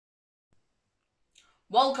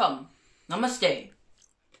Welcome. Namaste.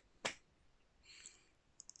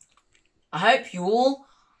 I hope you all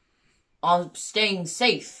are staying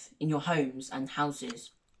safe in your homes and houses.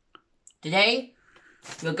 Today,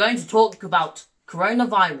 we're going to talk about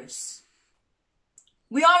coronavirus.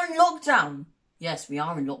 We are in lockdown. Yes, we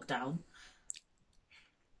are in lockdown.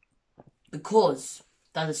 Because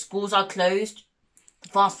the schools are closed, the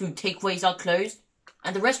fast food takeaways are closed,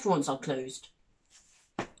 and the restaurants are closed.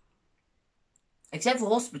 Except for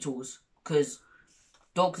hospitals, because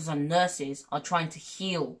doctors and nurses are trying to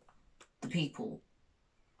heal the people.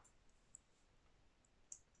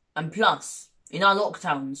 And plus, in our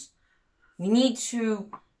lockdowns, we need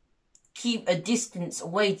to keep a distance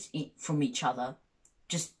away from each other.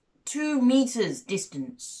 Just 2 meters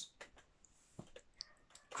distance.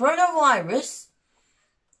 Coronavirus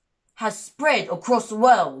has spread across the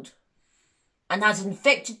world and has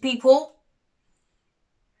infected people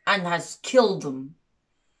and has killed them.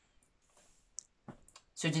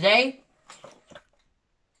 So today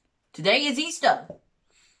is Easter.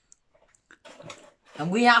 And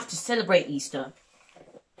we have to celebrate Easter.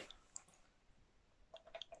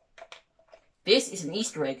 This is an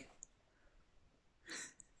Easter egg.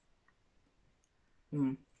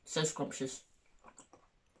 So scrumptious.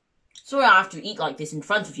 Sorry I have to eat like this in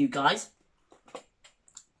front of you guys.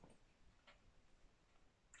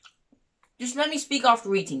 Just let me speak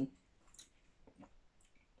after eating.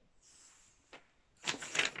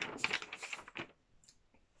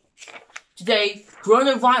 Today,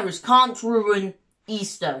 coronavirus can't ruin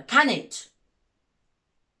Easter, can it?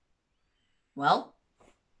 Well,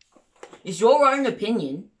 it's your own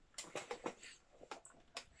opinion.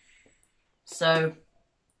 So,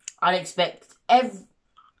 I'd expect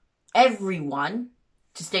everyone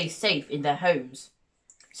to stay safe in their homes,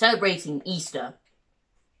 celebrating Easter.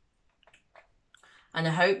 And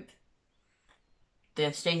I hope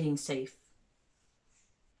they're staying safe.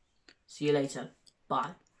 See you later.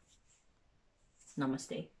 Bye.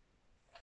 Namaste.